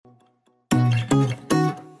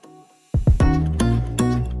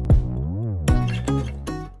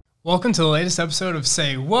Welcome to the latest episode of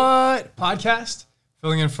Say What podcast.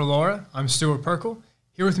 Filling in for Laura, I'm Stuart Perkle.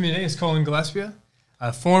 Here with me today is Colin Gillespie,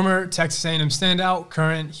 a former Texas A&M standout,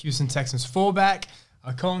 current Houston Texans fullback.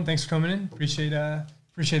 Colin, thanks for coming in. Appreciate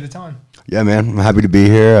the time. Yeah, man. I'm happy to be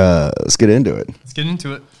here. Let's get into it.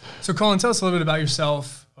 So, Colin, tell us a little bit about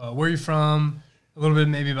yourself, where you're from, a little bit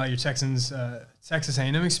maybe about your Texas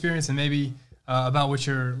A&M experience, and maybe about what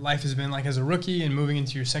your life has been like as a rookie and moving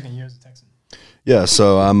into your second year as a Texan. Yeah,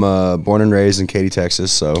 so I'm born and raised in Katy,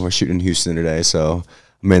 Texas. So we're shooting in Houston today. So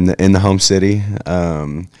I'm in the home city.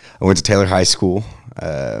 I went to Taylor High School.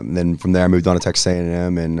 Then from there, I moved on to Texas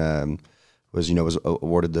A&M and was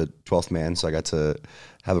awarded the 12th man. So I got to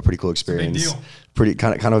have a pretty cool experience. It's a big deal. Pretty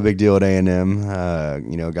kind of a big deal at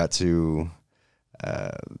A&M. Got to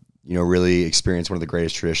really experience one of the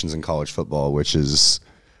greatest traditions in college football, which is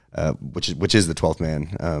the 12th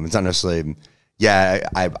man. It's not necessarily. Yeah,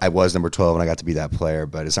 I was number 12 and I got to be that player,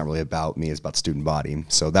 but it's not really about me. It's about the student body.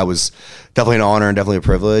 So that was definitely an honor and definitely a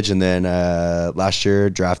privilege. And then last year,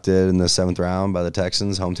 drafted in the 7th round by the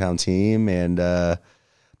Texans, hometown team, and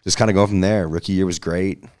just kind of going from there. Rookie year was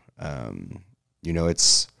great.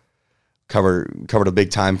 It's covered a big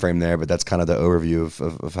time frame there, but that's kind of the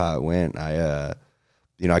overview of how it went. I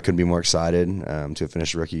couldn't be more excited to have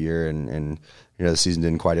finished the rookie year, and the season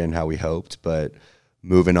didn't quite end how we hoped, but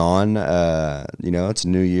moving on, it's a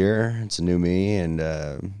new year, it's a new me, and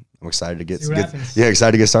I'm excited to get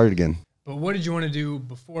started again. But what did you want to do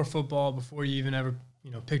before football, before you even ever,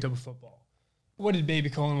 picked up a football? What did baby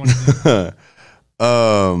Colin want to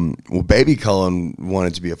do? Baby Colin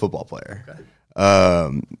wanted to be a football player. Okay.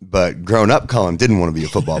 But grown up Colin didn't want to be a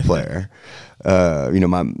football player.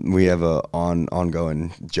 We have a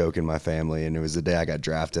ongoing joke in my family, and it was the day I got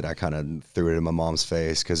drafted, I kind of threw it in my mom's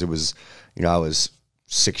face because it was, I was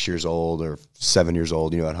 6 years old or 7 years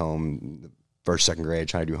old, at home, first, second grade,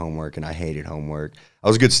 trying to do homework, and I hated homework. I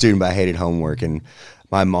was a good student, but I hated homework, and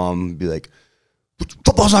my mom would be like,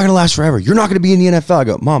 football's not going to last forever. You're not going to be in the NFL. I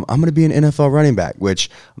go, Mom, I'm going to be an NFL running back, which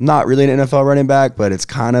I'm not really an NFL running back, but it's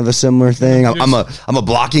kind of a similar thing. I'm a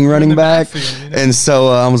blocking running back. And so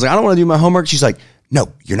I was like, I don't want to do my homework. She's like,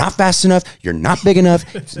 no, you're not fast enough. You're not big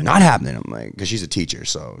enough. It's not happening. I'm like, because she's a teacher,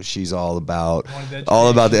 so she's all about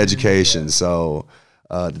the education. Yeah. So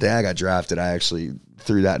the day I got drafted, I actually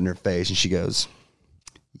threw that in her face, and she goes,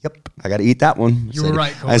 yep, I got to eat that one. You were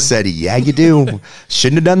right, Colin. I said, yeah, you do.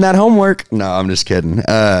 Shouldn't have done that homework. No, I'm just kidding.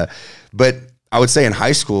 But I would say in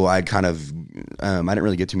high school, I didn't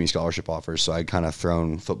really get too many scholarship offers, so I'd kind of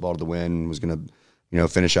thrown football to the wind, was going to,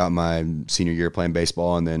 finish out my senior year playing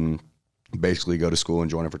baseball, and then basically go to school and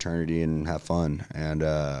join a fraternity and have fun. And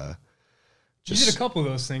you did a couple of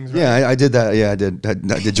those things, right? Yeah, I did that. Yeah, I did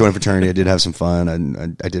join a fraternity. I did have some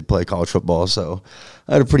fun. I did play college football, so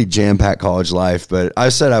I had a pretty jam-packed college life. But I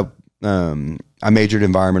said I majored in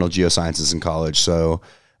environmental geosciences in college, so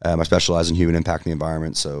I specialized in human impact in the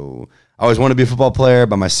environment. So I always wanted to be a football player.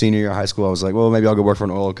 By my senior year of high school, I was like, well, maybe I'll go work for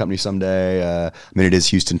an oil company someday. It is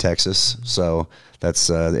Houston, Texas, so that's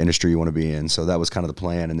the industry you want to be in. So that was kind of the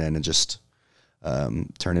plan, and then it just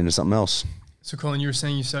turned into something else. So, Colin, you were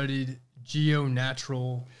saying you studied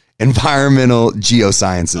environmental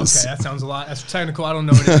geosciences. Okay, that sounds a lot. That's technical. I don't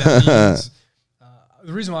know what that means.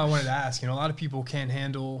 The reason why I wanted to ask, a lot of people can't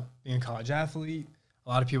handle being a college athlete. A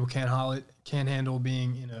lot of people can't handle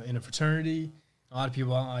being in a fraternity. A lot of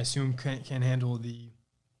people, I assume, can't handle the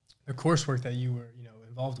coursework that you were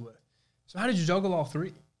involved with. So how did you juggle all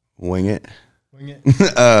three? Wing it.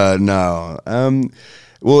 No.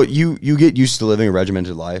 Well, you get used to living a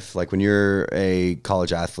regimented life. Like when you're a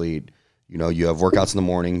college athlete, you have workouts in the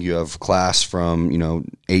morning, you have class from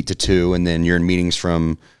 8 to 2, and then you're in meetings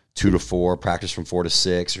from 2 to 4, practice from 4 to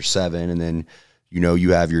 6 or 7, and then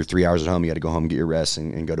you have your 3 hours at home. You got to go home, get your rest,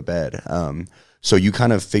 and go to bed. So you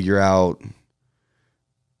kind of figure out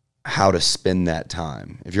how to spend that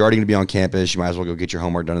time. If you're already going to be on campus, you might as well go get your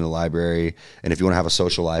homework done in the library. And if you want to have a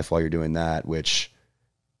social life while you're doing that, which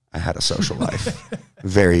I had a social life,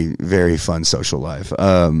 very, very fun social life.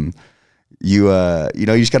 You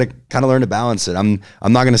just got to kind of learn to balance it. I'm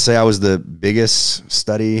not going to say I was the biggest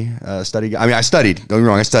study guy. I mean, I studied. Don't get me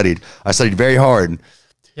wrong. I studied very hard.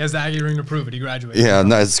 He has the Aggie ring to prove it. He graduated. Yeah,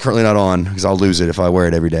 no, it's currently not on because I'll lose it if I wear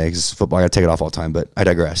it every day because football, I got to take it off all the time, but I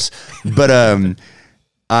digress. But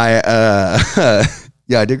I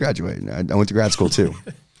did graduate. I went to grad school too.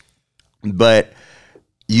 But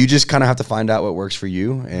you just kind of have to find out what works for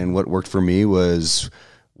you. And what worked for me was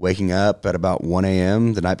waking up at about 1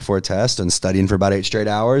 a.m. the night before a test and studying for about 8 straight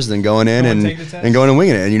hours, then going in and going and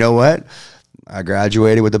winging it. And you know what? I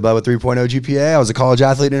graduated with above a 3.0 GPA. I was a college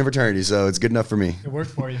athlete in a fraternity, so it's good enough for me. It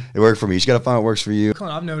worked for you. It worked for me. You just got to find what works for you.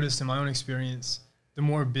 I've noticed in my own experience, the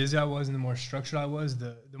more busy I was and the more structured I was,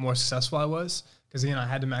 the more successful I was. Because, again, I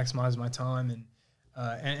had to maximize my time,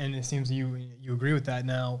 and it seems you agree with that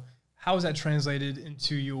now. How is that translated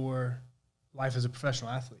into your life as a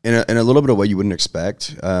professional athlete? In a little bit of what you wouldn't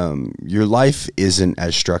expect. Your life isn't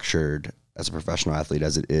as structured as a professional athlete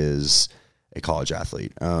as it is a college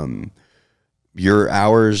athlete. Your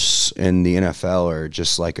hours in the NFL are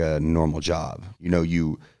just like a normal job. You know,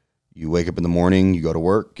 you wake up in the morning, you go to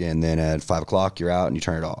work, and then at 5 o'clock you're out and you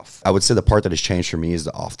turn it off. I would say the part that has changed for me is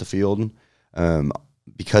the off the field.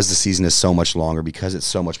 Because the season is so much longer, because it's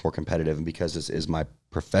so much more competitive, and because this is my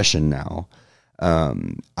profession now,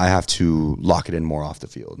 I have to lock it in more off the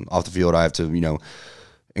field. Off the field, I have to,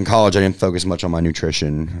 in college, I didn't focus much on my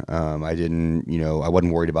nutrition. I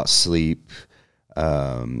wasn't worried about sleep.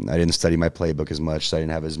 I didn't study my playbook as much, so I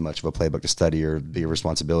didn't have as much of a playbook to study or be a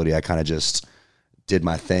responsibility. I kind of just did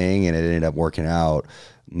my thing, and it ended up working out.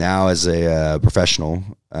 Now, as a professional,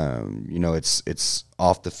 it's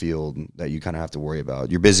off the field that you kind of have to worry about.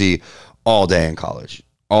 You're busy all day in college.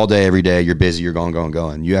 All day, every day, you're busy, you're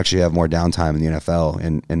going. You actually have more downtime in the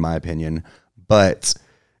NFL, in my opinion. But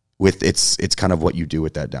it's kind of what you do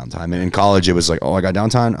with that downtime. And in college, it was like, oh, I got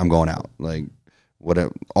downtime, I'm going out. Like,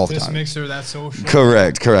 all the time. Just make sure that's social.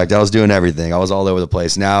 Correct. I was doing everything. I was all over the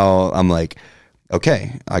place. Now I'm like,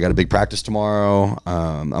 okay, I got a big practice tomorrow.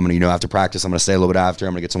 I'm going to, after practice, I'm going to stay a little bit after.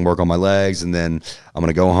 I'm going to get some work on my legs, and then I'm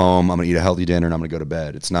going to go home. I'm going to eat a healthy dinner, and I'm going to go to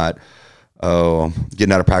bed. It's not,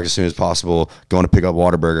 getting out of practice as soon as possible, going to pick up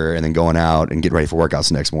Whataburger, and then going out and get ready for workouts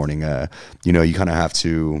the next morning. You kind of have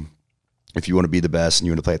to, if you want to be the best and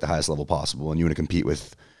you want to play at the highest level possible, and you want to compete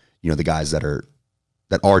with, the guys that are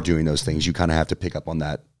doing those things, you kind of have to pick up on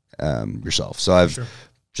that yourself. So I've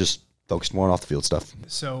just focused more on off the field stuff.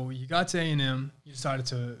 So you got to A&M, you decided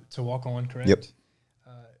to walk on, correct? Yep.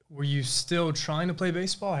 Were you still trying to play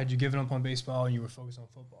baseball? Had you given up on baseball and you were focused on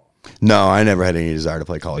football? No, I never had any desire to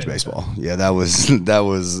play college baseball. Yeah, that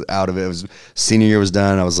was out of it. It was senior year was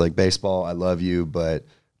done. I was like, baseball, I love you, but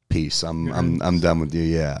peace. I'm done with you.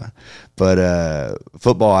 Yeah. But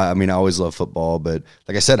football, I always loved football, but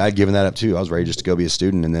like I said, I'd given that up too. I was ready just to go be a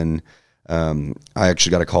student, and then I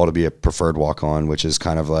actually got a call to be a preferred walk-on, which is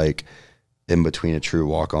kind of like in between a true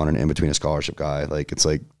walk-on and in between a scholarship guy. Like, it's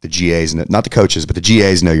like the GAs, not the coaches, but the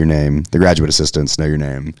GAs know your name. The graduate assistants know your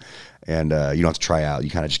name, and you don't have to try out. You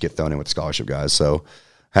kind of just get thrown in with the scholarship guys. So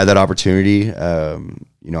had that opportunity.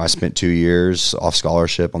 I spent 2 years off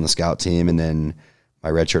scholarship on the scout team, and then my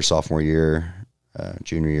redshirt sophomore year,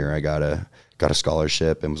 junior year, I got a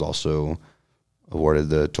scholarship and was also awarded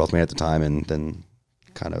the 12th man at the time, and then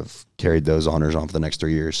kind of carried those honors on for the next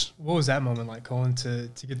 3 years. What was that moment like, Colin, to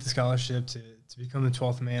get the scholarship, to become the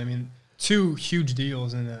 12th man? Two huge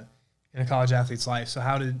deals in a college athlete's life. So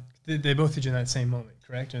how did they both hit you in that same moment,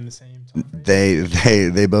 correct? Or in the same time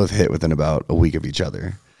frame? They both hit within about a week of each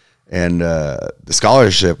other. And the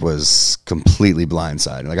scholarship was completely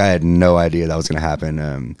blindsided. Like, I had no idea that was going to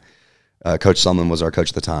happen. Coach Sumlin was our coach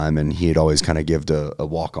at the time, and he had always kind of given a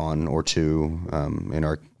walk-on or two,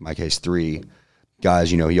 in my case, 3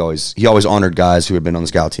 guys. He always honored guys who had been on the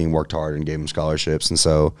scout team, worked hard, and gave them scholarships. And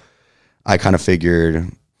so I kind of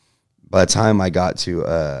figured by the time I got to,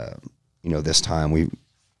 this time,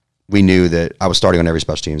 we knew that I was starting on every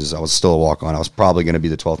special teams. I was still a walk-on. I was probably going to be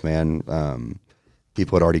the 12th man.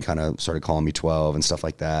 People had already kind of started calling me 12 and stuff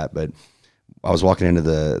like that. But I was walking into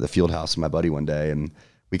the field house with my buddy one day, and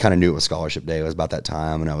we kind of knew it was scholarship day. It was about that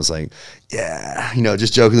time, and I was like, yeah,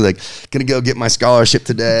 just jokingly, like, gonna go get my scholarship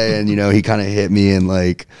today. And, he kind of hit me and,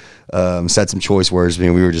 like, said some choice words to me,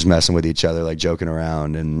 and we were just messing with each other, like, joking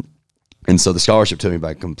around. And so the scholarship took me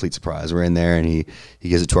by complete surprise. We're in there, and he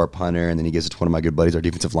gives it to our punter, and then he gives it to one of my good buddies, our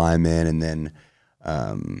defensive lineman, and then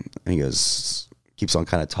he goes, keeps on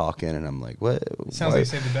kind of talking, and I'm like, what? Sounds like he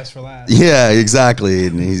saved the best for last. Yeah, exactly.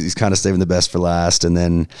 And he's kind of saving the best for last. And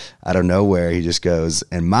then out of nowhere, he just goes,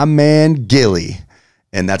 and my man Gilly.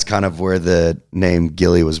 And that's kind of where the name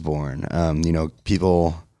Gilly was born.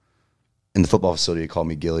 People in the football facility called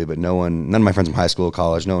me Gilly, but none of my friends from high school,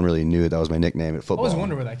 college, no one really knew that was my nickname at football. I always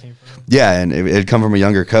wonder where that came from. Yeah, and it had come from a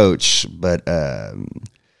younger coach, but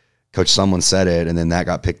Coach Someone said it, and then that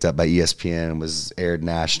got picked up by ESPN and was aired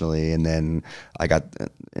nationally, and then I got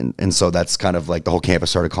and so that's kind of like the whole campus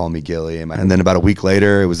started calling me Gilly. And then about a week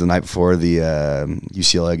later, it was the night before the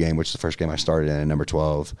UCLA game, which is the first game I started in, number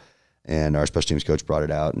 12, and our special teams coach brought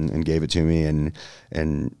it out and gave it to me,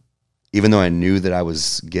 and even though I knew that I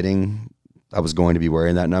was getting I was going to be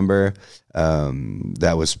wearing that number,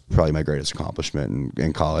 that was probably my greatest accomplishment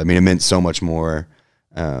in college. I mean, it meant so much more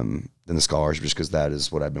than the scholarship, just because that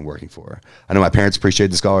is what I've been working for. I know my parents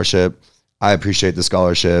appreciate the scholarship. I appreciate the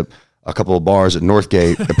scholarship. A couple of bars at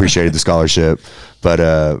Northgate appreciated the scholarship, but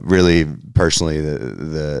really, personally,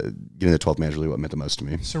 the getting the 12th man is really what meant the most to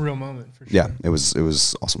me. Surreal moment for sure. Yeah, it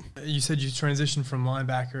was awesome. You said you transitioned from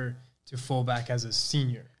linebacker to fullback as a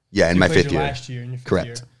senior. Yeah, so in my fifth year. Last year, in your fifth Correct.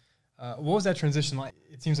 year. What was that transition like?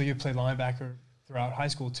 It seems like you played linebacker throughout high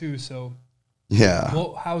school too. So, Yeah.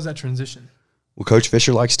 well, how was that transition? Well, Coach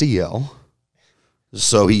Fisher likes to yell,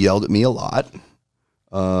 so he yelled at me a lot.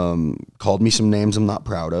 Called me some names I'm not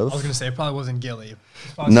proud of. I was gonna say it probably wasn't Gilly.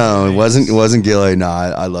 No, it wasn't Gilly. No,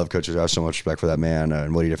 I love Coach Fisher. I have so much respect for that man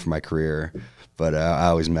and what he did for my career. But I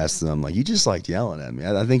always messed with him. Like, he just liked yelling at me.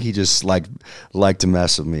 I think he just liked to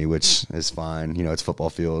mess with me, which is fine. You know, it's football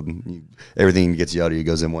field. Everything gets yelled at you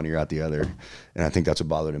goes in one ear, out the other. And I think that's what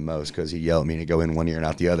bothered him most, because he'd yell at me and it'd go in one ear and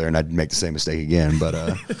out the other, and I'd make the same mistake again. But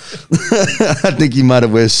I think he might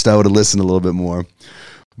have wished I would have listened a little bit more.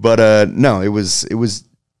 But no, it was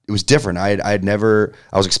different. I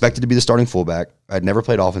was expected to be the starting fullback. I'd never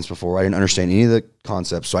played offense before. I didn't understand any of the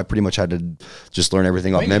concepts, so I pretty much had to just learn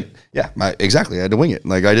everything off. Yeah, exactly. I had to wing it,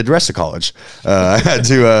 like I did the rest of college. I had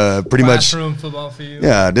to pretty much classroom football field.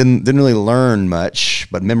 Yeah, didn't really learn much,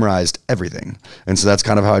 but memorized everything. And so that's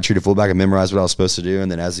kind of how I treated fullback. I memorized what I was supposed to do,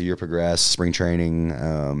 and then as the year progressed, spring training,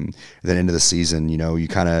 then into the season, you know, you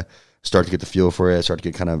kind of start to get the feel for it, start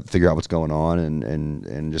to kind of figure out what's going on,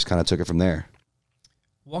 and just kind of took it from there.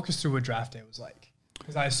 Walk us through what draft day was like,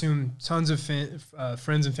 because I assume tons of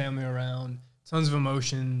friends and family around, tons of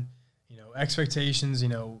emotion, you know, expectations. You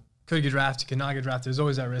know, could get drafted, could not get drafted. There's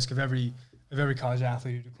always that risk of every college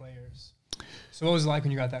athlete who declares. So what was it like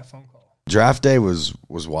when you got that phone call? Draft day was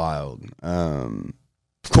wild.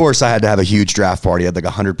 Of course, I had to have a huge draft party. I had like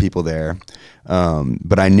 100 people there,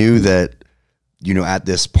 but I knew that, you know, at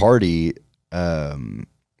this party,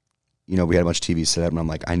 you know, we had a bunch of TVs set up, and I'm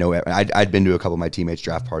like, I know, I'd been to a couple of my teammates'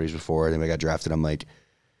 draft parties before, and then I got drafted. I'm like,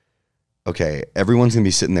 okay, everyone's going to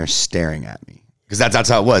be sitting there staring at me, because that's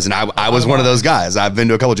how it was. And I was one of those guys. I've been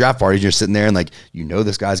to a couple of draft parties, and you're sitting there and like, you know,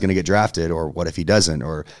 this guy's going to get drafted, or what if he doesn't,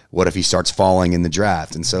 or what if he starts falling in the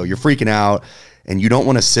draft? And so you're freaking out, and you don't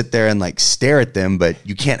want to sit there and like stare at them, but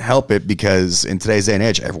you can't help it, because in today's day and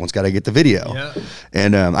age, everyone's got to get the video. Yeah.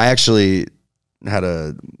 And I actually had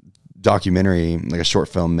a documentary, like a short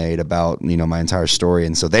film made about, you know, my entire story,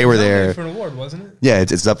 and so they were there for an award, wasn't it? Yeah,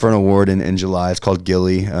 it's up for an award in July. It's called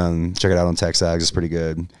Gilly. Check it out on TexAgs. It's pretty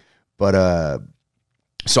good. But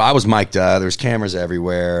so I was mic'd up. There's cameras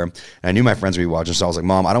everywhere, and I knew my friends would be watching, so I was like,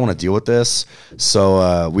 Mom, I don't want to deal with this. So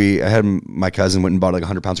I had my cousin went and bought like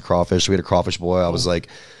 100 pounds of crawfish. We had a crawfish boil. I was like,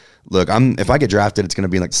 look, if I get drafted, it's going to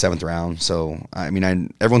be in like the 7th round. So I mean,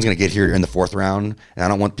 everyone's going to get here in the 4th round, and I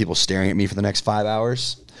don't want people staring at me for the next 5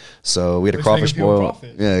 hours. So we had a crawfish boil.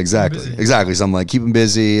 Yeah, exactly. So I'm like, keep them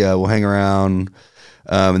busy. We'll hang around.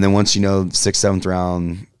 And then once, you know, 6th, 7th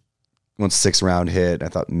round, once 6th round hit, I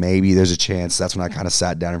thought maybe there's a chance. That's when I kind of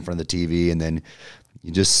sat down in front of the TV, and then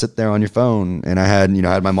you just sit there on your phone. And I had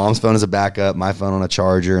my mom's phone as a backup, my phone on a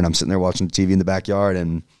charger, and I'm sitting there watching the TV in the backyard.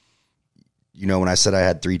 And, you know, when I said I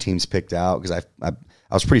had 3 teams picked out, because I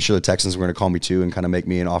was pretty sure the Texans were going to call me too and kind of make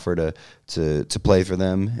me an offer to play for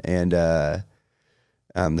them. And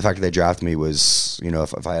the fact that they drafted me was, you know,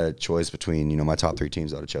 if I had a choice between, you know, my top 3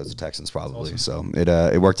 teams, I would have chose the Texans probably. Awesome. So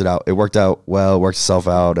it worked out. It worked out well. Worked itself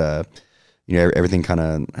out. You know, everything kind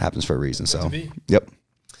of happens for a reason. So yep.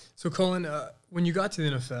 So Colin, when you got to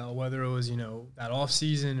the NFL, whether it was, you know, that off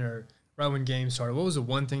season or right when games started, what was the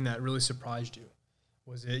one thing that really surprised you?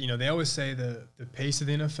 Was it, you know, they always say the pace of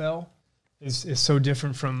the NFL is so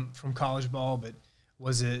different from college ball, but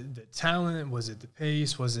was it the talent? Was it the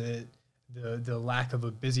pace? Was it the lack of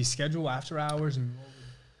a busy schedule after hours?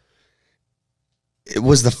 It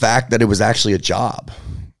was the fact that it was actually a job.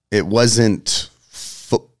 It wasn't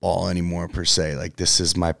football anymore per se. Like, this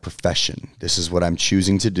is my profession. This is what I'm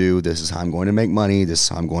choosing to do. This is how I'm going to make money. This is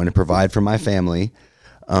how I'm going to provide for my family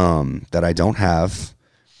that I don't have.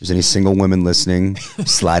 If there's any single women listening,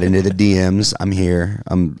 slide into the DMs. I'm here.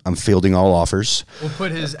 I'm fielding all offers. We'll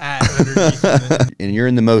put his ad underneath. And you're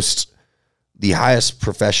in the highest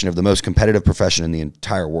profession of the most competitive profession in the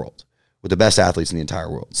entire world, with the best athletes in the entire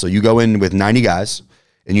world. So you go in with 90 guys,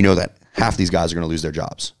 and you know that half these guys are going to lose their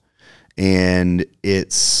jobs. And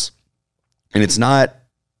it's not,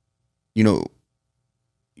 you know,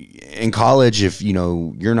 in college, if, you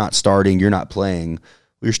know, you're not starting, you're not playing,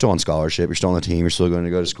 well, you're still on scholarship, you're still on the team, you're still going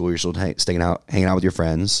to go to school, you're still hanging out with your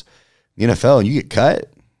friends. In the NFL, and you get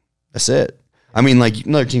cut, that's it. I mean, like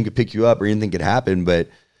another team could pick you up or anything could happen, but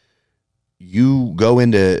you go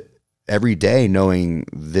into every day knowing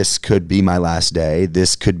this could be my last day.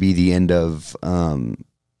 This could be the end of,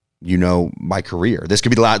 my career. This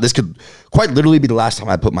could be this could quite literally be the last time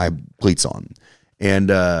I put my cleats on. And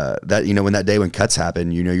that, when that day when cuts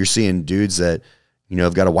happen, you're seeing dudes that,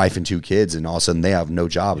 have got a wife and 2 kids, and all of a sudden they have no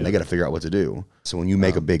job and they got to figure out what to do. So when you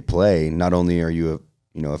make a big play, not only are you,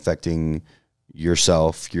 affecting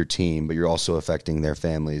yourself, your team, but you're also affecting their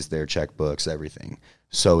families, their checkbooks, everything.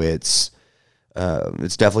 So it's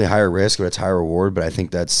definitely higher risk, but it's higher reward. But I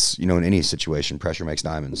think that's, in any situation, pressure makes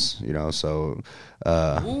diamonds, so.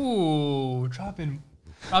 Ooh, dropping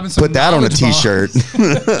some put that on a t-shirt.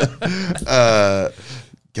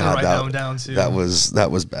 God, that was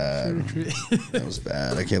bad. That was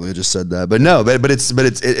bad. I can't believe I just said that. But no, but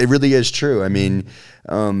it really is true. I mean,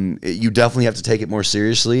 you definitely have to take it more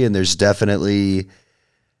seriously, and there's definitely,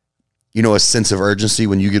 a sense of urgency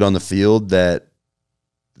when you get on the field that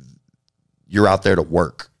you're out there to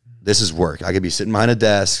work. This is work. I could be sitting behind a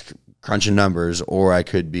desk crunching numbers, or I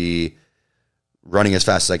could be running as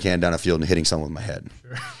fast as I can down a field and hitting someone with my head.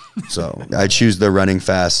 Sure. So I choose the running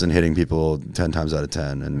fast and hitting people 10 times out of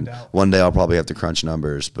 10. And one day I'll probably have to crunch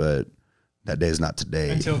numbers, but that day is not today.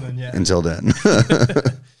 Until then, yeah. Until then.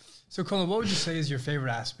 So, Colin, what would you say is your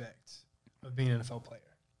favorite aspect of being an NFL player?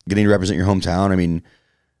 Getting to represent your hometown. I mean,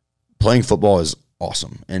 playing football is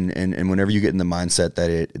awesome. And whenever you get in the mindset that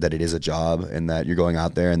it is a job and that you're going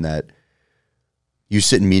out there and that you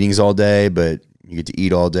sit in meetings all day, but you get to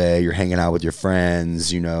eat all day, you're hanging out with your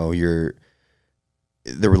friends,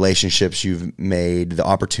 the relationships you've made, the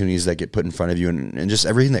opportunities that get put in front of you, and just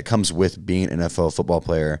everything that comes with being an NFL football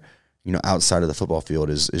player, outside of the football field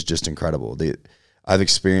is just incredible. I've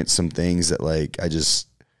experienced some things that I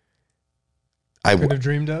could have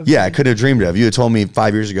dreamed of. Yeah, I could have dreamed of. You had told me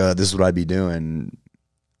 5 years ago that this is what I'd be doing.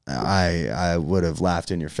 I would have laughed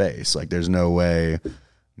in your face. Like, there's no way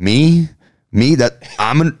that's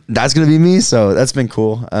going to be me. So that's been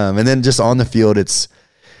cool. And then just on the field, it's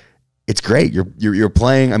great. You're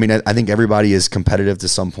playing. I mean, I think everybody is competitive to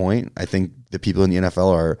some point. I think the people in the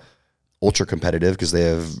NFL are ultra competitive because they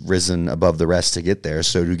have risen above the rest to get there.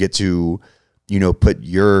 So to get to, put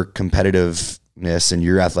your competitiveness and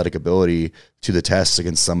your athletic ability to the test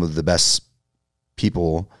against some of the best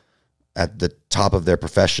people at the top of their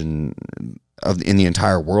profession in the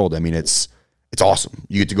entire world. I mean, it's awesome.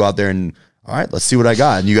 You get to go out there and, all right, let's see what I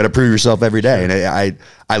got. And you got to prove yourself every day. And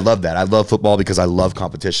I love that. I love football because I love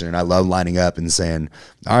competition, and I love lining up and saying,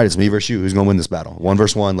 all right, it's me versus you. Who's going to win this battle? 1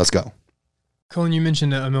 versus 1. Let's go. Colin, you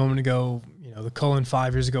mentioned a moment ago, the Colin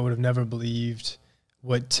 5 years ago would have never believed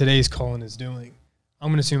what today's Colin is doing. I'm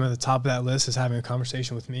going to assume at the top of that list is having a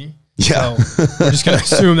conversation with me. Yeah. So we're just going to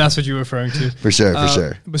assume that's what you're referring to. For sure.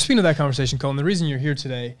 But speaking of that conversation, Colin, the reason you're here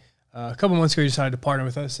today, a couple months ago, you decided to partner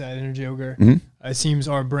with us at Energy Yoga. Mm-hmm. It seems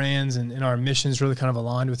our brands and our missions really kind of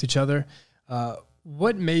aligned with each other.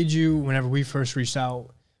 What made you, whenever we first reached out,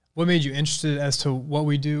 what made you interested as to what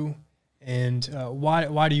we do, and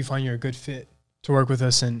why do you find you're a good fit to work with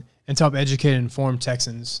us and to help educate and inform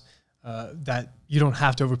Texans that you don't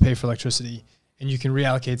have to overpay for electricity and you can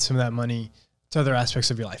reallocate some of that money to other aspects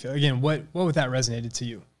of your life? Again, what with that resonated to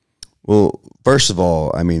you? Well, first of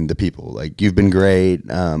all, I mean, the people, like, you've been great.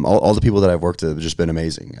 All the people that I've worked with have just been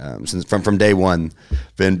amazing. Since from day one,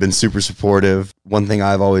 been super supportive. One thing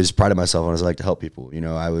I've always prided myself on is I like to help people.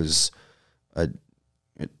 I was a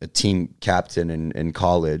team captain in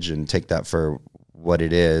college, and take that for what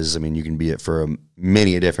it is. I mean, you can be it for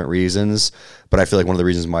many different reasons, but I feel like one of the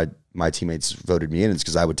reasons my teammates voted me in is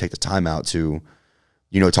because I would take the time out to,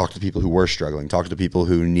 talk to people who were struggling, talk to people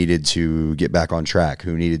who needed to get back on track,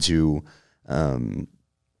 who needed to, have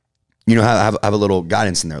a little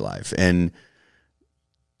guidance in their life. And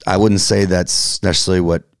I wouldn't say that's necessarily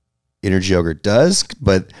what Energy Yogurt does,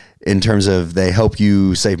 but in terms of they help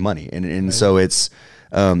you save money. And right. So it's,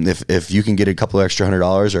 if you can get a couple extra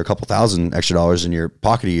 $100 or a couple thousand extra dollars in your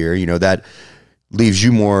pocket a year, that leaves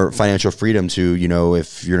you more financial freedom to,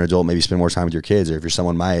 if you're an adult, maybe spend more time with your kids, or if you're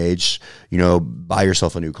someone my age, buy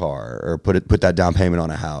yourself a new car, or put that down payment on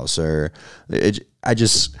a house, or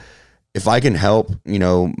if I can help,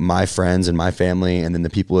 my friends and my family, and then the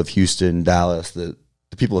people of Houston, Dallas, the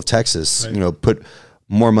people of Texas, right. Put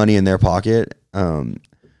more money in their pocket.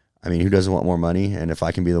 I mean, who doesn't want more money? And if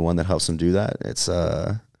I can be the one that helps them do that, it's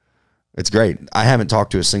great. I haven't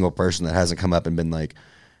talked to a single person that hasn't come up and been like,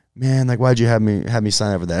 man, like, why'd you have me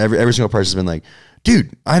sign up for that? Every single person's been like,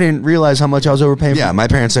 dude, I didn't realize how much I was overpaying. Yeah, my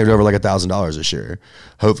parents saved over like $1,000 this year.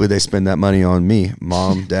 Hopefully they spend that money on me.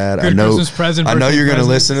 Mom, Dad, I know you're going to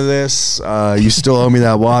listen to this. You still owe me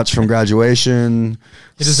that watch from graduation.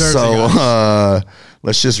 He deserves it.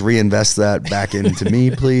 Let's just reinvest that back into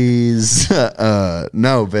me, please.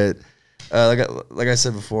 No, but like I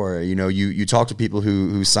said before, you know, you talk to people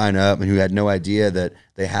who sign up and who had no idea that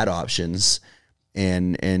they had options,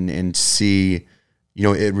 and see, you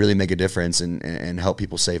know, it really make a difference and help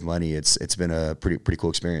people save money. It's been a pretty cool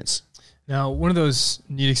experience. Now, one of those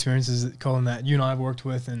neat experiences, Colin, that you and I have worked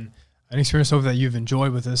with, and an experience hope that you've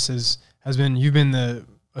enjoyed with us has been you've been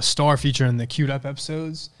a star feature in the Queued Up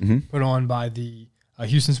episodes put on by the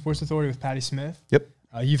Houston Sports Authority with Patty Smith. Yep.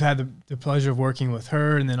 You've had the pleasure of working with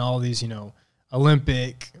her, and then all these, you know,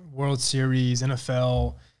 Olympic, World Series,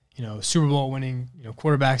 NFL, you know, Super Bowl winning, you know,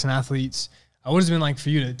 quarterbacks and athletes. What has it been like for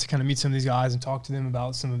you to kind of meet some of these guys and talk to them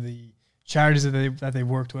about some of the charities that they've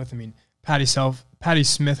worked with? I mean, Patty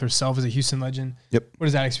Smith herself is a Houston legend. Yep. What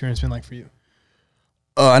has that experience been like for you?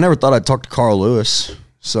 I never thought I'd talk to Carl Lewis,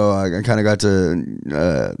 so I kind of got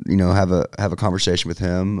to you know, have a conversation with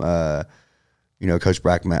him. You know, Coach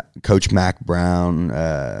Mac Brown,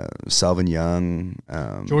 Selvin Young,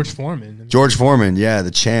 George Foreman. George Foreman, yeah,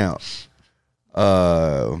 the champ.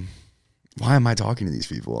 Why am I talking to these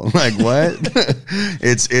people? Like, what?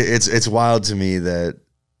 It's wild to me that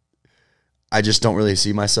I just don't really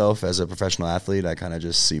see myself as a professional athlete. I kind of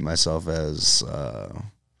just see myself as,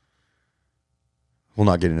 we'll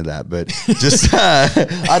not get into that, but just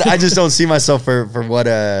I just don't see myself for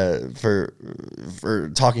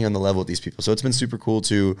talking on the level with these people. So it's been super cool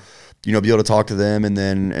to, you know, be able to talk to them,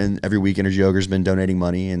 and every week Energy Ogre's been donating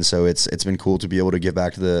money, and so it's been cool to be able to give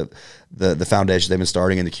back to the foundation they've been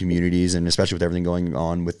starting in the communities, and especially with everything going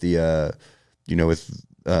on with the you know, with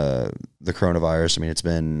the coronavirus. I mean,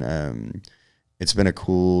 it's been a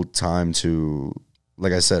cool time to,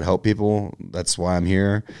 like I said, help people. That's why I'm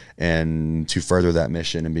here, and to further that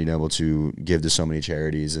mission and being able to give to so many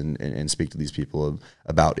charities and speak to these people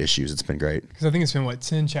about issues. It's been great. Because I think it's been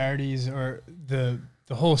 10 charities, or the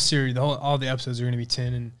whole series, all the episodes are going to be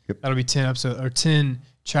 10, and that'll be 10 episodes or 10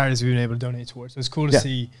 charities we've been able to donate towards. So it's cool to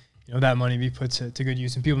see, you know, that money be put to good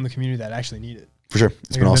use and people in the community that actually need it. For sure,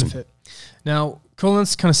 it's been awesome. Benefit. Now, Colin,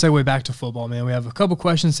 let's kind of segue back to football, man. We have a couple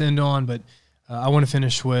questions to end on, but I want to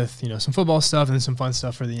finish with, you know, some football stuff and then some fun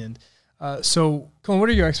stuff for the end. So, Colin, what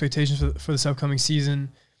are your expectations for this upcoming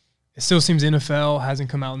season? It still seems the NFL hasn't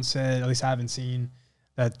come out and said, at least I haven't seen,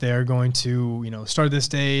 that they're going to, you know, start this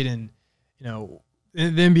date, and, you know, the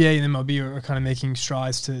NBA and MLB are kind of making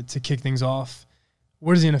strides to kick things off.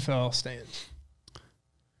 Where does the NFL stand?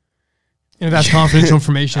 And if that's confidential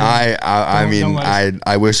information. I mean,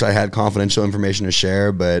 I wish I had confidential information to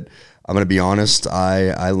share, but I'm going to be honest.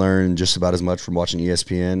 I learned just about as much from watching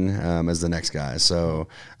ESPN as the next guy. So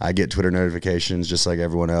I get Twitter notifications just like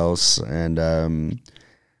everyone else. And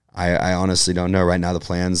I honestly don't know. Right now the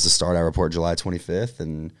plan's to start. I report July 25th,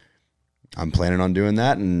 and I'm planning on doing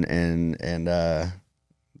that. And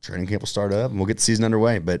training camp will start up, and we'll get the season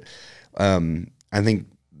underway. But I think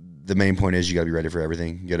the main point is you got to be ready for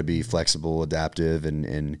everything. You got to be flexible, adaptive,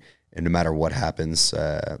 and no matter what happens,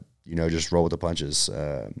 you know, just roll with the punches.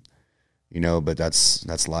 You know, but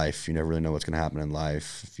that's life. You never really know what's going to happen in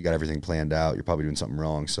life. If you got everything planned out, you're probably doing something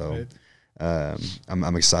wrong. So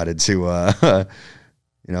I'm excited to,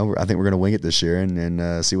 you know, I think we're going to wing it this year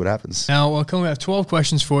and see what happens. Now, Colin, we have 12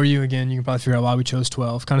 questions for you. Again, you can probably figure out why we chose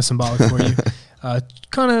 12. Kind of symbolic for you.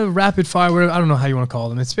 Kind of rapid fire, whatever. I don't know how you want to call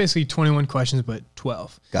them. It's basically 21 questions, but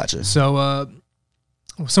 12. Gotcha. So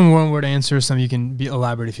some one-word answers, some you can be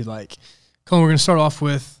elaborate if you'd like. Colin, we're going to start off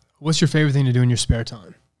with, what's your favorite thing to do in your spare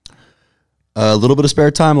time? A little bit of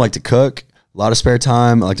spare time. I like to cook. A lot of spare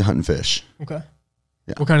time. I like to hunt and fish. Okay.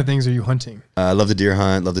 Yeah. What kind of things are you hunting? I love the deer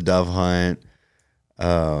hunt. Love the dove hunt.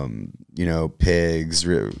 You know, pigs.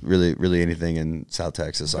 Really anything in South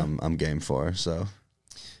Texas, okay. I'm game for. So,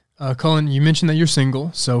 Colin, you mentioned that you're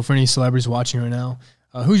single. So, for any celebrities watching right now,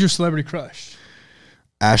 who's your celebrity crush?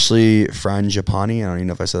 Ashley Frangipani. I don't even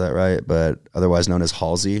know if I said that right, but otherwise known as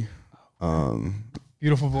Halsey.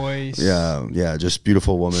 Beautiful voice. Yeah, just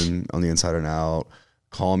beautiful woman on the inside and out.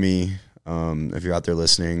 Call me if you're out there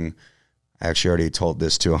listening. I actually already told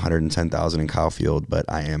this to 110,000 in Kyle Field, but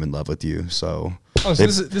I am in love with you. So,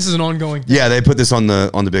 this is an ongoing thing. Yeah, they put this on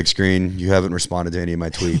the big screen. You haven't responded to any of my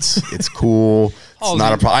tweets. It's cool. It's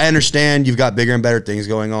not a problem. I understand you've got bigger and better things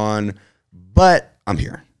going on, but I'm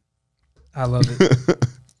here. I love it.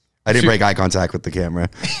 I didn't break eye contact with the camera.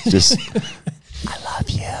 Just, I love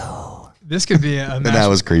you. This could be a That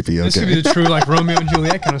was creepy. This could Okay. be the true like Romeo and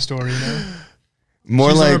Juliet kind of story, you know?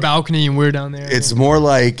 More She's on her like balcony and we're down there. it's more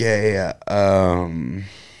like a I'm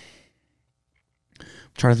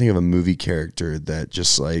trying to think of a movie character that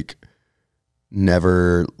just like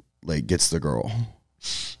never like gets the girl.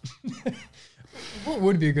 What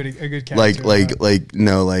would be a good character? Like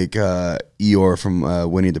Eeyore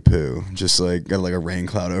from Winnie the Pooh. Just like got like a rain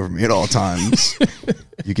cloud over me at all times.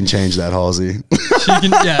 You can change that, Halsey.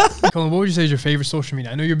 Yeah. Colin, what would you say is your favorite social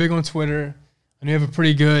media? I know you're big on Twitter. I know you have a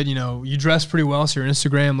pretty good, you dress pretty well, so your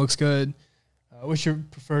Instagram looks good. What's your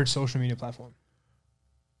preferred social media platform?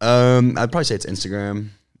 I'd probably say it's Instagram,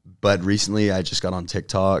 but recently I just got on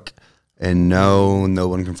TikTok, and no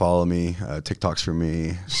one can follow me. TikTok's for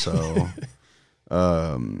me, so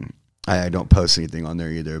I don't post anything on there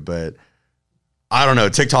either. But I don't know.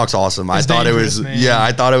 TikTok's awesome. It's I thought it was, dangerous, man. yeah,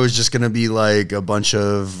 I thought it was just gonna be like a bunch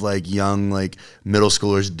of like young like middle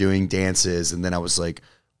schoolers doing dances, and then I was like,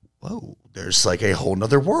 whoa, there's like a whole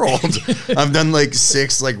nother world. I've done like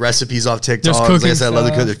 6 like recipes off TikTok. Like I said, I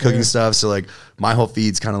love the cooking stuff. So like my whole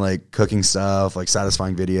feed's kind of like cooking stuff, like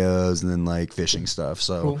satisfying videos, and then like fishing stuff.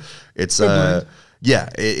 So Cool. it's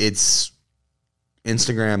it's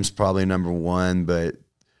Instagram's probably number 1, but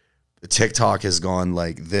TikTok has gone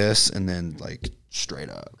like this and then like straight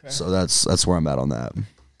up. Okay. So that's where I'm at on that.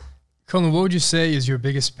 Colin, what would you say is your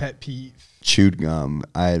biggest pet peeve? Chewed gum.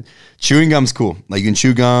 Chewing gum's cool. Like you can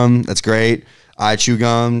chew gum, that's great. I chew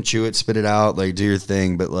gum, chew it, spit it out, like do your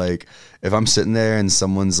thing. But like if I'm sitting there and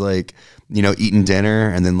someone's like, eating dinner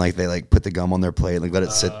and then like they like put the gum on their plate, like let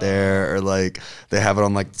it sit there, or like they have it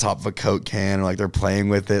on like the top of a Coke can, or like they're playing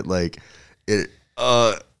with it, like it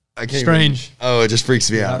I can't Strange. It just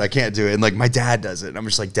freaks me out. I can't do it. And like my dad does it. And I'm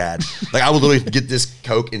just like, Dad. Like I will literally get this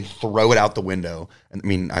Coke and throw it out the window. And I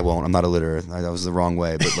mean, I won't. I'm not illiterate. That was the wrong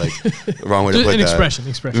way, but like the wrong way to put that. Expression.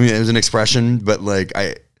 I mean, it was an expression, but like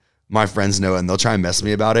my friends know it and they'll try and mess with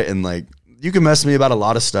me about it. And like you can mess with me about a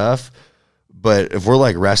lot of stuff, but if we're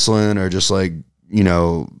like wrestling or just like,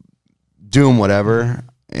 doing whatever,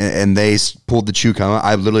 and they pulled the chew gum,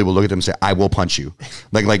 I literally will look at them and say, I will punch you.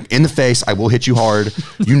 Like in the face, I will hit you hard.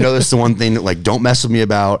 That's the one thing that like, don't mess with me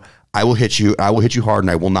about. I will hit you hard, and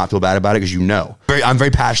I will not feel bad about it because I'm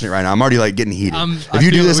very passionate right now. I'm already like getting heated. If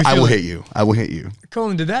you do this, I will hit you. I will hit you.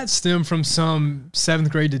 Colin, did that stem from some 7th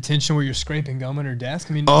grade detention where you're scraping gum on her desk?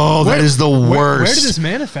 I mean, that is the worst. Where did this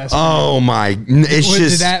manifest? Oh my! It's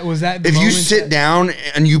was that if you sit down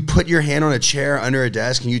and you put your hand on a chair under a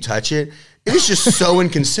desk and you touch it, it's just so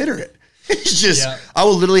inconsiderate. It's just, I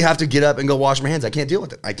will literally have to get up and go wash my hands. I can't deal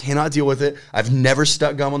with it. I cannot deal with it. I've never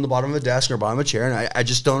stuck gum on the bottom of a desk or bottom of a chair, and I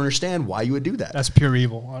just don't understand why you would do that. That's pure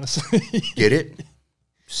evil, honestly. Get it?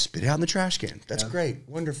 Spit it out in the trash can. That's great.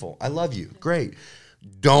 Wonderful. I love you. Great.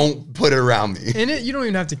 Don't put it around me. And you don't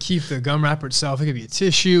even have to keep the gum wrapper itself. It could be a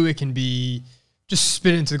tissue. It can be just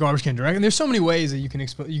spit it into the garbage can directly. And there's so many ways that you can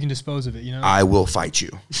dispose of it. I will fight you.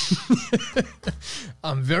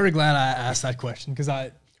 I'm very glad I asked that question because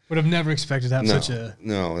I would have never expected to have such a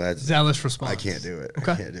zealous response. I can't do it.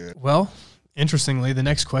 Okay. I can't do it. Well, interestingly, the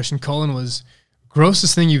next question, Colin, was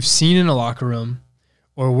grossest thing you've seen in a locker room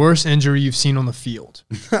or worst injury you've seen on the field.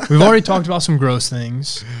 We've already talked about some gross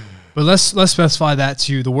things, but let's specify that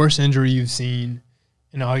to the worst injury you've seen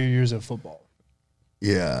in all your years of football.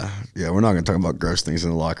 Yeah. We're not going to talk about gross things in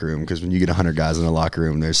the locker room because when you get 100 guys in the locker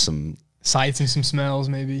room, there's some sights and some smells,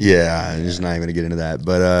 maybe. Yeah, I'm just not even going to get into that.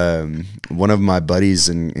 But one of my buddies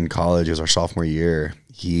in college, it was our sophomore year,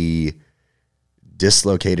 he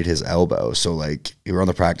dislocated his elbow. So, like, we were on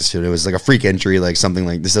the practice field. It was like a freak injury, like something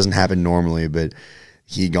like this doesn't happen normally, but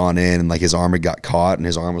he gone in and, like, his arm had got caught and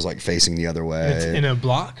his arm was, like, facing the other way. In a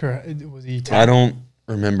block, or was he tapped? I don't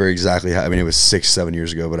remember exactly how. I mean, it was 6-7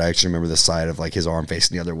 years ago, but I actually remember the side of, like, his arm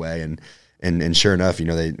facing the other way. And sure enough,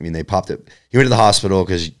 they popped it. He went to the hospital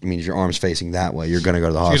because, if your arm's facing that way, you're going to go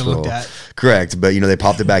to the hospital. Looked at. Correct. But, they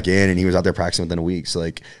popped it back in and he was out there practicing within a week. So,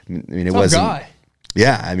 like, it wasn't. Guy.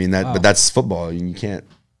 Yeah. But that's football. You can't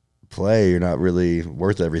play. You're not really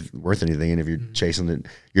worth anything. And if you're chasing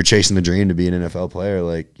the dream to be an NFL player,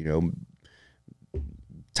 like,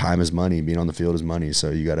 time is money. Being on the field is money. So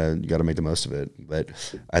you gotta make the most of it. But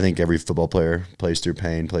I think every football player plays through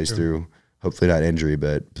pain, through hopefully not injury,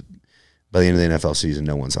 but by the end of the NFL season,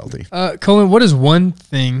 no one's healthy. Colin, what is one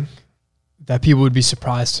thing that people would be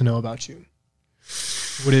surprised to know about you?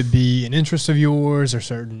 Would it be an interest of yours or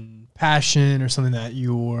certain passion or something that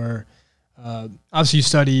you're obviously you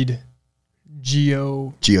studied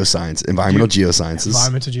geoscience, environmental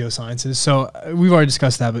geosciences. So we've already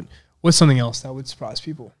discussed that, but what's something else that would surprise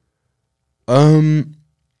people? In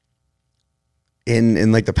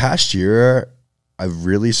like the past year, I've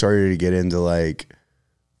really started to get into like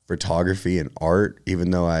photography and art,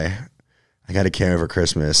 even though I got a camera for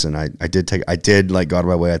Christmas, and I did like go out of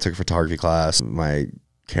my way. I took a photography class. My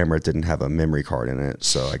camera didn't have a memory card in it,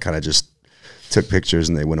 so I kind of just took pictures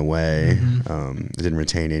and they went away. I didn't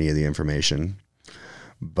retain any of the information.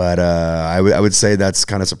 But I would say that's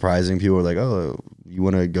kind of surprising. People are like, oh, you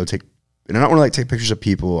want to go take, and I don't want to like take pictures of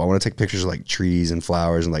people. I want to take pictures of like trees and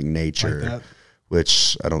flowers and like nature, Like that.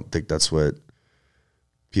 which I don't think that's what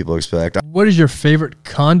people expect. What is your favorite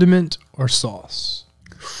condiment or sauce?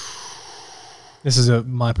 This is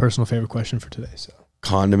my personal favorite question for today. So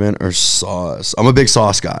Condiment or sauce? I'm a big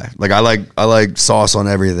sauce guy. Like I like sauce on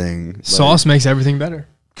everything. sauce makes everything better.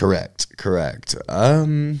 Correct. I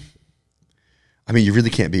mean, you really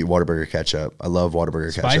can't beat Whataburger ketchup. I love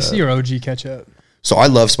Whataburger ketchup. Spicy or OG ketchup? So I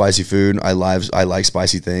love spicy food. I like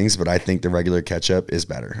spicy things, but I think the regular ketchup is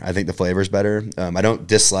better. I think the flavor is better. I don't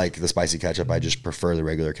dislike the spicy ketchup. I just prefer the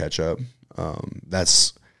regular ketchup.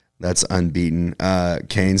 That's unbeaten.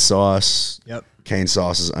 Cane sauce. Yep. Cane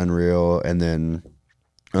sauce is unreal. And then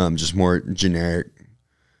just more generic.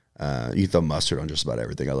 You throw mustard on just about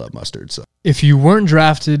everything. I love mustard. So If you weren't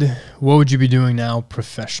drafted, what would you be doing now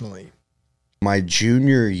professionally? my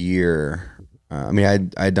junior year, I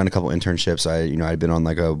mean, I'd done a couple internships. I'd been on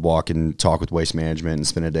like a walk and talk with Waste Management and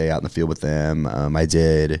spent a day out in the field with them. I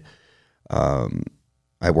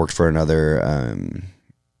worked for another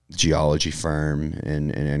geology firm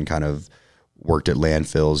and kind of worked at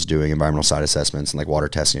landfills doing environmental site assessments and like water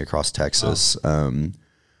testing across Texas. Oh.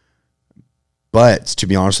 But to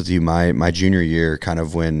be honest with you, my junior year, kind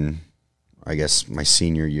of when, I guess my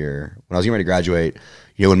senior year, when I was getting ready to graduate,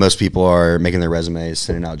 when most people are making their resumes,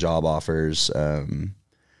 sending out job offers, I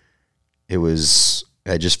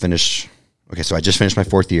just finished my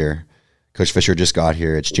fourth year. Coach Fisher just got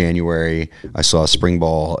here. It's January. I saw a spring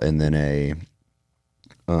ball and then a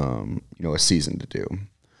season to do.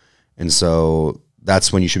 And so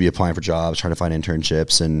that's when you should be applying for jobs, trying to find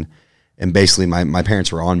internships. And basically my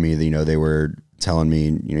parents were on me. They were telling me,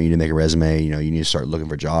 you need to make a resume, you need to start looking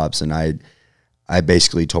for jobs. And I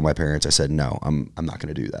basically told my parents, I said, no, I'm not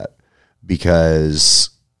going to do that, because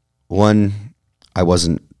one, I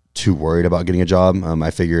wasn't too worried about getting a job.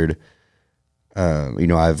 I figured,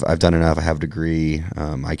 I've done enough. I have a degree.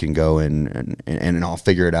 I can go and I'll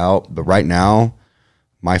figure it out. But right now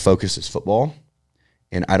my focus is football,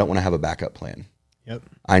 and I don't want to have a backup plan. Yep.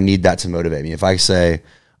 I need that to motivate me. If I say,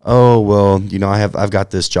 oh, well, I've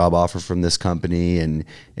got this job offer from this company and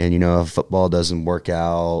if football doesn't work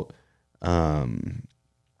out,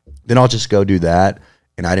 then I'll just go do that.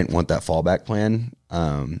 And I didn't want that fallback plan,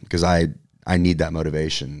 because I need that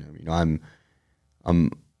motivation.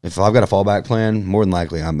 If I've got a fallback plan, more than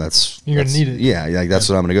likely You're gonna need it. Yeah, like that's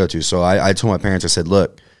what I'm gonna go to. So I told my parents, I said,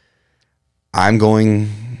 look, I'm going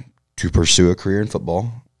to pursue a career in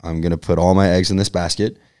football. I'm gonna put all my eggs in this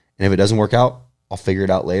basket, and if it doesn't work out, I'll figure it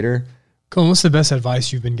out later. Colin, what's the best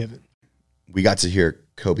advice you've been given? We got to hear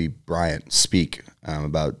Kobe Bryant speak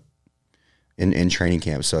about in training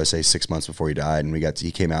camp. So I say 6 months before he died, and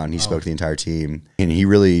he came out and he spoke to the entire team, and he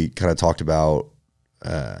really kind of talked about,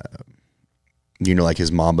 like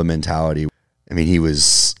his Mamba mentality. I mean, he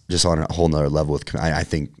was just on a whole nother level with, I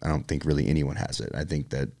don't think really anyone has it. I think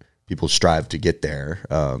that people strive to get there.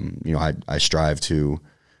 I strive to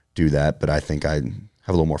do that, but I think I have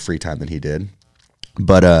a little more free time than he did.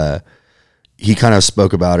 But he kind of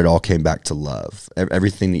spoke about it all came back to love.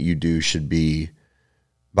 Everything that you do should be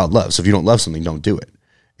about love. So if you don't love something, don't do it.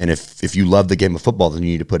 And if you love the game of football, then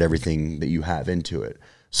you need to put everything that you have into it.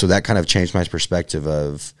 So that kind of changed my perspective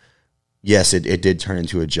of, yes, it did turn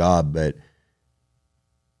into a job, but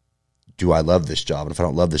do I love this job? And if I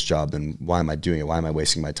don't love this job, then why am I doing it? Why am I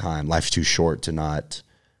wasting my time? Life's too short to not,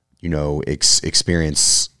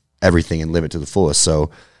 experience everything and live it to the fullest. So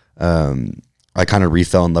I kind of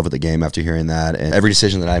fell in love with the game after hearing that. And every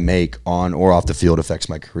decision that I make on or off the field affects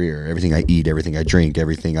my career. Everything I eat, everything I drink,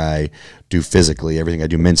 everything I do physically, everything I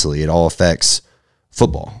do mentally, it all affects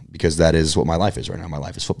football, because that is what my life is right now. My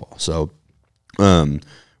life is football. So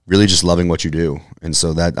really just loving what you do. And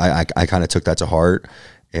so that I kind of took that to heart,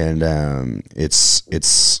 and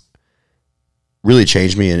it's really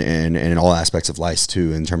changed me in all aspects of life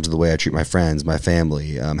too, in terms of the way I treat my friends, my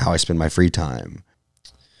family, how I spend my free time.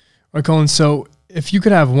 All right, Colin, so if you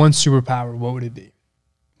could have one superpower, what would it be?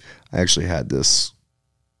 I actually had this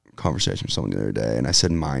conversation with someone the other day, and I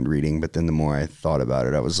said mind reading, but then the more I thought about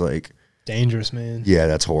it, I was like, dangerous, man. Yeah,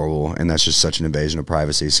 that's horrible, and that's just such an invasion of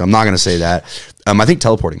privacy. So I'm not going to say that. I think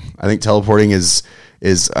teleporting. I think teleporting is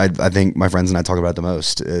I think my friends and I talk about it the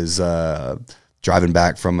most, is driving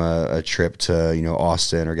back from a trip to, you know,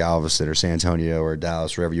 Austin or Galveston or San Antonio or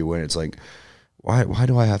Dallas, wherever you went, it's like, why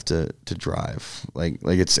do I have to drive? Like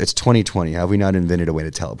it's 2020. Have we not invented a way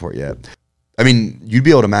to teleport yet? I mean, you'd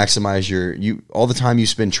be able to maximize all the time you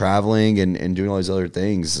spend traveling and doing all these other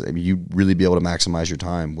things. I mean, you'd really be able to maximize your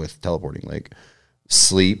time with teleporting. Like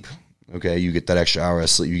sleep, okay, you get that extra hour of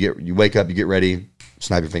sleep. You wake up, you get ready,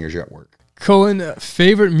 snap your fingers, you're at work. Cullen,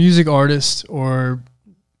 favorite music artist or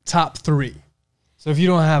top 3? So if you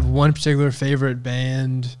don't have one particular favorite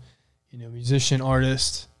band, you know, musician,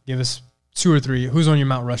 artist, give us 2 or 3. Who's on your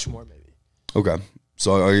Mount Rushmore, maybe? Okay,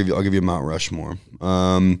 so I'll give you a Mount Rushmore.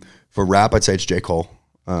 For rap, I'd say it's J. Cole.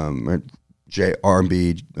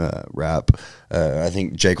 R&B rap. I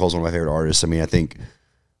think J. Cole's one of my favorite artists. I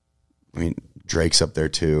mean, Drake's up there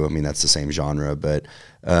too. I mean, that's the same genre. But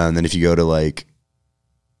then if you go to like,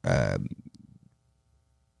 I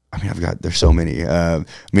mean, there's so many. I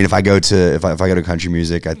mean, if I go to country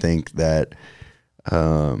music, I think that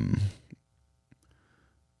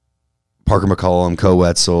Parker McCollum, Co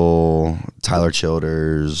Wetzel, Tyler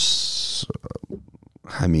Childers.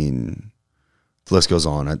 I mean, the list goes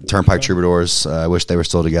on. Turnpike Troubadours. I wish they were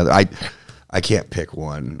still together. I can't pick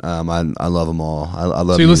one. I love them all. I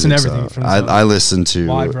love. So you music, listen to everything. From I listen to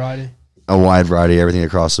a wide variety, everything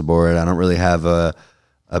across the board. I don't really have a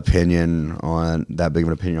opinion on that big of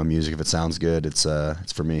an opinion on music. If it sounds good, it's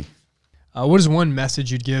for me. What is one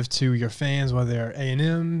message you'd give to your fans, whether they're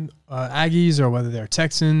A&M Aggies or whether they're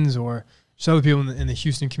Texans or just other people in the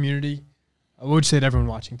Houston community? What would you say to everyone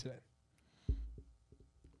watching today?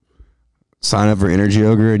 Sign up for Energy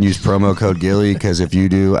Ogre and use promo code Gilly, because if you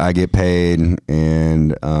do, I get paid,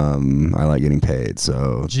 and I like getting paid.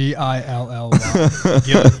 So Gilly.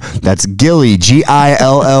 Gilly. That's Gilly, Gilly.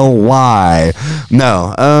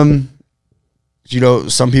 No, you know,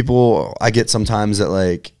 some people I get sometimes that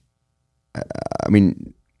like, I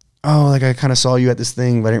mean, oh, like I kind of saw you at this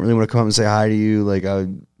thing, but I didn't really want to come up and say hi to you. Like I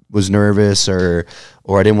was nervous or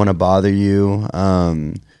I didn't want to bother you.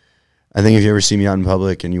 I think if you ever see me out in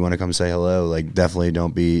public and you want to come say hello, like definitely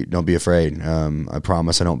don't be afraid. I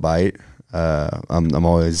promise I don't bite. I'm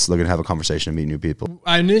always looking to have a conversation and meet new people.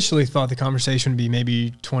 I initially thought the conversation would be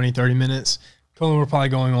maybe 20, 30 minutes. Colin, we're probably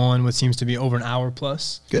going on what seems to be over an hour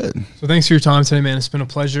plus. Good. So thanks for your time today, man. It's been a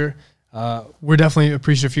pleasure. We're definitely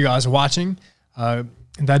appreciative for you guys watching. And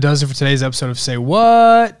that does it for today's episode of Say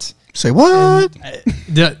What? Say what?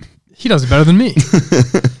 He does it better than me.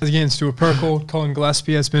 Again, Stuart Perkle, Cullen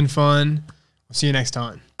Gillespie. It's been fun. We'll see you next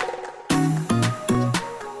time.